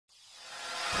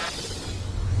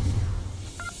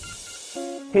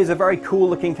Here's a very cool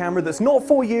looking camera that's not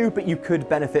for you, but you could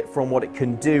benefit from what it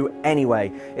can do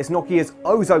anyway. It's Nokia's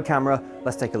Ozo camera.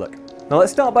 Let's take a look. Now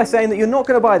let's start by saying that you're not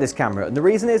going to buy this camera, and the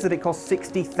reason is that it costs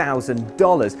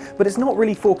 $60,000, but it's not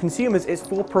really for consumers, it's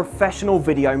for professional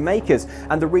video makers,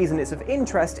 and the reason it's of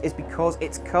interest is because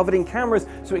it's covered in cameras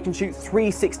so it can shoot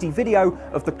 360 video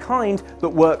of the kind that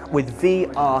work with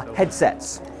VR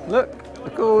headsets. Look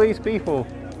at all these people.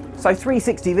 So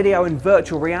 360 video and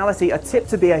virtual reality are tipped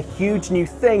to be a huge new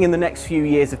thing in the next few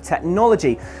years of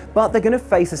technology, but they're going to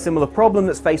face a similar problem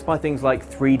that's faced by things like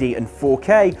 3D and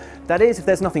 4K. That is, if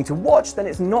there's nothing to watch, then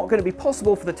it's not going to be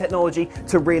possible for the technology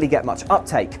to really get much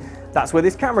uptake. That's where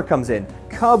this camera comes in.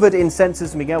 Covered in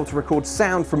sensors and being able to record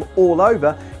sound from all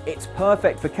over, it's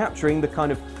perfect for capturing the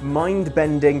kind of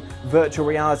mind-bending virtual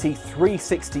reality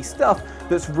 360 stuff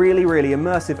that's really, really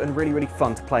immersive and really, really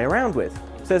fun to play around with.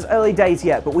 So it's early days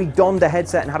yet, but we donned a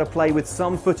headset and had to play with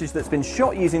some footage that's been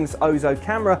shot using this Ozo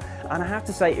camera, and I have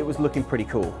to say it was looking pretty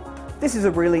cool. This is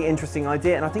a really interesting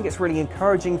idea, and I think it's really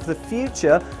encouraging for the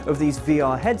future of these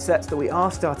VR headsets that we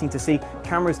are starting to see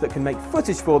cameras that can make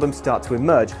footage for them start to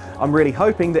emerge. I'm really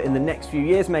hoping that in the next few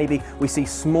years maybe we see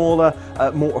smaller,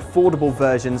 more affordable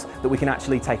versions that we can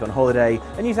actually take on holiday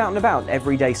and use out and about,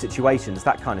 everyday situations,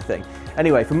 that kind of thing.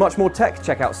 Anyway, for much more tech,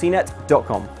 check out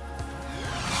cnet.com.